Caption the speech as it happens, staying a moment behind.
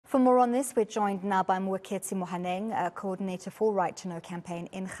For more on this, we're joined now by Moeketsi Mohaneng, coordinator for Right to Know campaign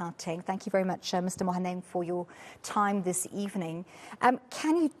in Gauteng. Thank you very much, Mr. Mohaneng, for your time this evening.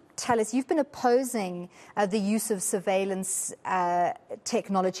 Can you tell us, you've been opposing the use of surveillance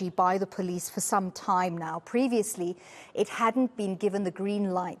technology by the police for some time now. Previously, it hadn't been given the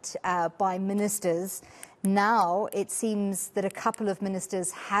green light by ministers. Now, it seems that a couple of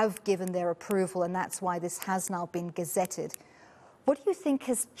ministers have given their approval, and that's why this has now been gazetted. What do you think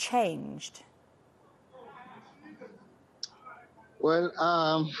has changed? Well,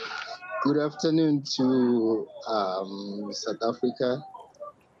 good afternoon to South Africa.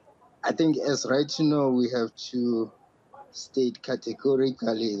 I think as Right to Know, we have to state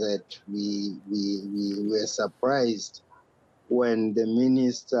categorically that we were surprised when the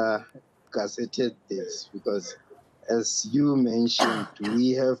minister gazetted this, because as you mentioned,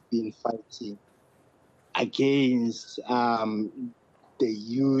 we have been fighting against the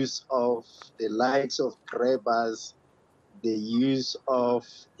use of the likes of grabbers, the use of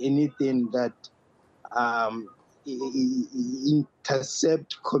anything that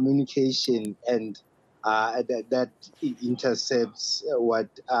intercept communication and that intercepts what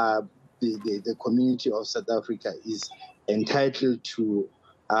the community of South Africa is entitled to,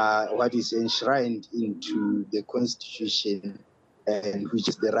 what is enshrined into the Constitution, and which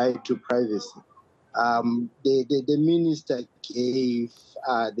is the right to privacy. The minister gave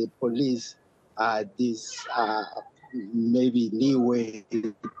the police this maybe leeway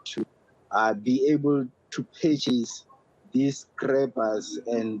to be able to purchase these grabbers,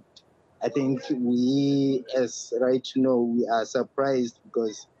 and I think we, as Right to Know, we are surprised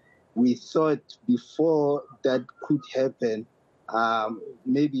because we thought before that could happen,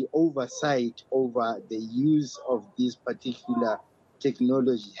 maybe oversight over the use of this particular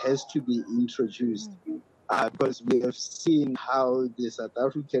technology has to be introduced, because we have seen how the South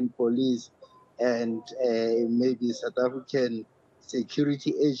African police and maybe South African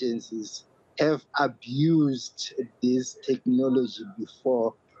security agencies have abused this technology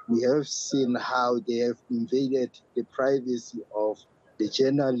before. We have seen how they have invaded the privacy of the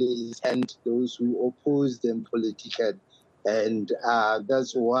journalists and those who oppose them politically. And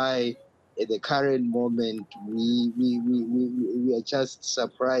that's why at the current moment, we are just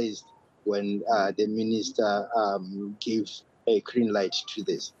surprised when the minister gave a green light to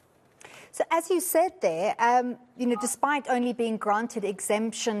this. So as you said there, despite only being granted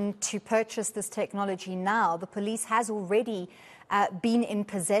exemption to purchase this technology now, the police has already been in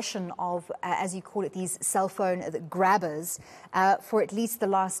possession of, as you call it, these cell phone grabbers for at least the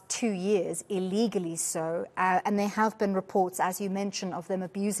last 2 years, illegally so. And there have been reports, as you mentioned, of them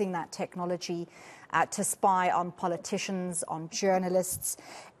abusing that technology to spy on politicians, on journalists.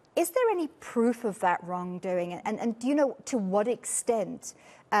 Is there any proof of that wrongdoing? And do you know to what extent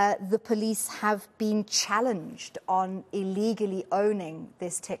the police have been challenged on illegally owning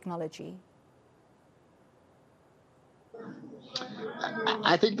this technology?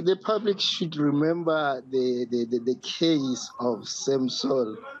 I think the public should remember the case of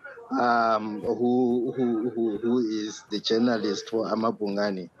Samson, who is the journalist for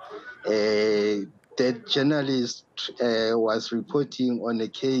Amabungani. That journalist was reporting on a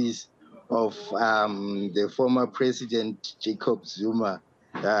case of the former president Jacob Zuma,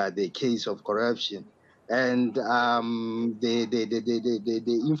 the case of corruption, and the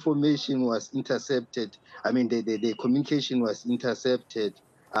information was intercepted. I mean, the communication was intercepted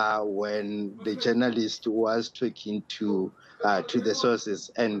when the journalist was talking to the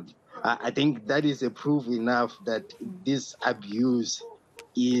sources, and I think that is a proof enough that this abuse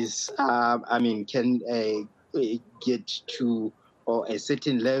is, can get to a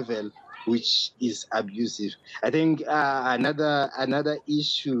certain level which is abusive. I think another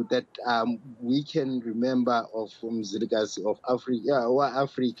issue that we can remember of Zirgas of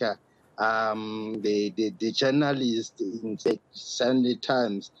Africa, the journalist in the Sunday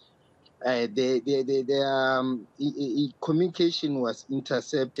Times, the communication was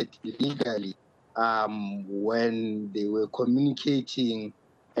intercepted illegally when they were communicating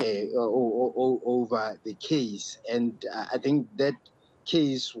over the case, and I think that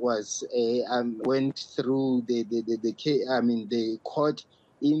case was went through the court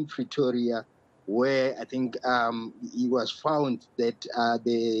in Pretoria, where I think it was found that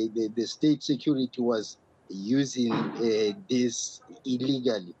the state security was using this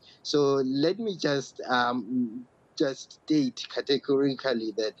illegally. So let me just state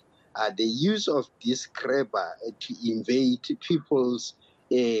categorically that the use of this grabber to invade people's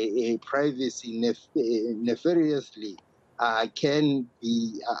privacy nefariously can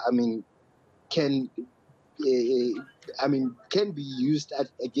can be used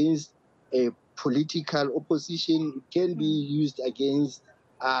against a political opposition. It can be used against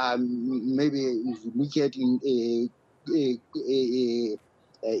maybe if you look at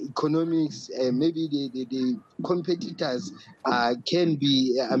economics, maybe the competitors can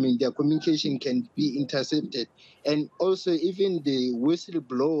be, their communication can be intercepted. And also even the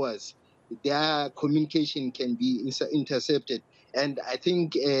whistleblowers, their communication can be intercepted. And I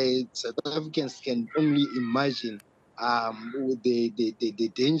think South Africans can only imagine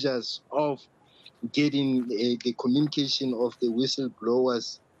the dangers of getting the communication of the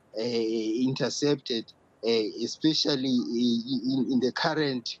whistleblowers intercepted, especially in the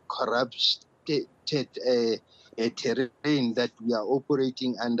current corrupted terrain that we are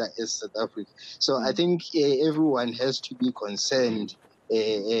operating under as South Africa. So I think everyone has to be concerned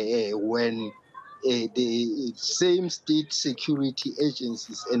when the same state security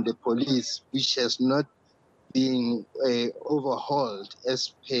agencies and the police, which has not been overhauled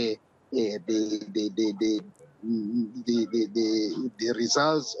as per the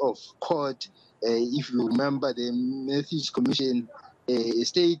results of court. If you remember, the Matthews Commission,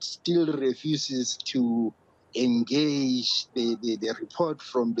 state still refuses to engage the report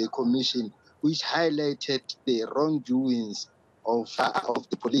from the commission, which highlighted the wrongdoings of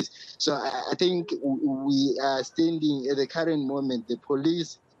the police. So I think we are standing at the current moment. The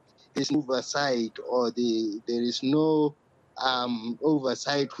police is oversight, or there is no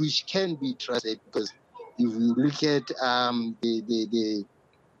oversight which can be trusted, because if you look at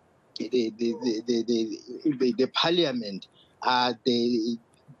the parliament,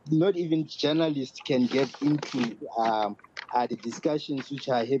 not even journalists can get into the discussions which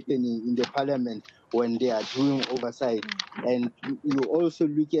are happening in the parliament when they are doing oversight. And you also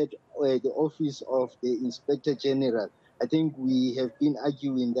look at the office of the Inspector General. I think we have been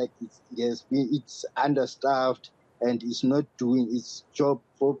arguing that it's understaffed and is not doing its job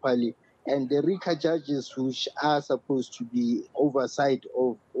properly. And the RICA judges, which are supposed to be oversight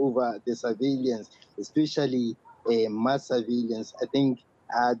over the surveillance, especially mass surveillance, I think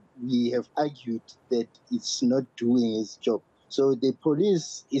we have argued that it's not doing its job. So the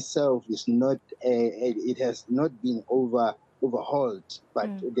police itself is not, it has not been overhauled, but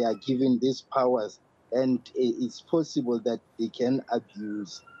they are given these powers, and it's possible that they can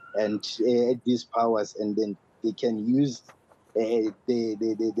abuse and these powers, and then they can use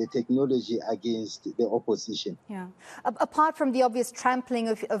the technology against the opposition. Yeah. Apart from the obvious trampling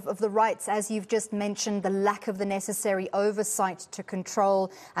of the rights, as you've just mentioned, the lack of the necessary oversight to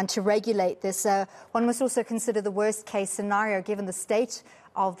control and to regulate this, one must also consider the worst case scenario, given the state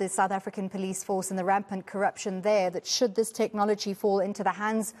of the South African police force and the rampant corruption there, that should this technology fall into the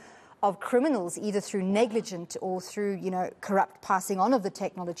hands of criminals, either through negligent or through, corrupt passing on of the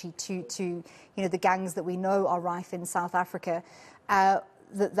technology to the gangs that we know are rife in South Africa,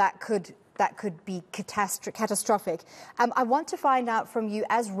 that could be catastrophic. I want to find out from you,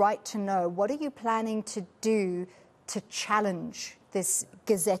 as Right to Know, what are you planning to do to challenge these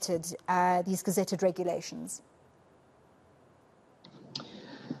gazetted regulations?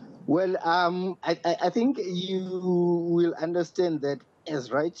 Well, I think you will understand that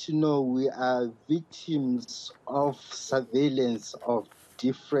as Right to Know, we are victims of surveillance of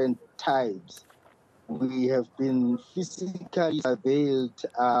different types. We have been physically surveilled.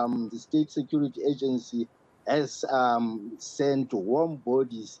 The State Security Agency has sent warm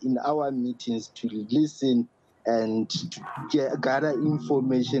bodies in our meetings to listen and to gather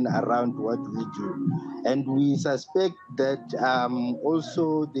information around what we do. And we suspect that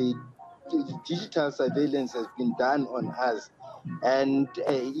also the digital surveillance has been done on us. And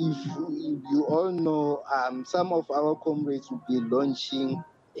if you all know, some of our comrades will be launching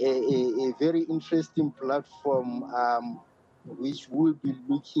a very interesting platform which will be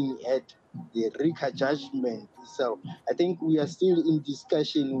looking at the RICA judgment itself. I think we are still in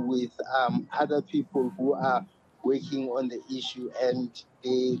discussion with other people who are working on the issue, and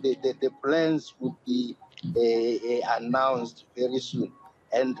the plans would be announced very soon.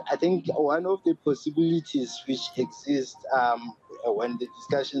 And I think one of the possibilities which exist when the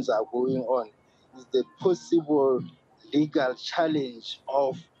discussions are going on is the possible legal challenge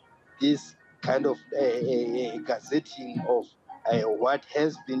of this kind of gazetting of what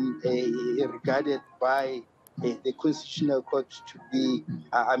has been regarded by the Constitutional Court to be,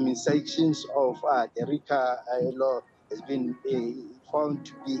 sections of the RICA law has been found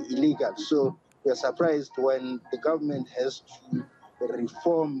to be illegal. So we are surprised when the government has to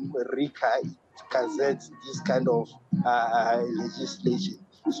reform RICA, it gazettes this kind of legislation.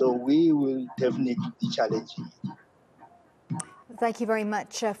 So we will definitely be challenging it. Thank you very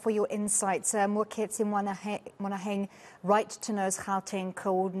much for your insights. Moeketsi Mohaneng, Right to Know's Gauteng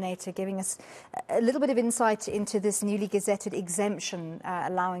coordinator, giving us a little bit of insight into this newly gazetted exemption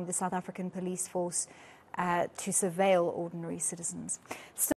allowing the South African police force to surveil ordinary citizens.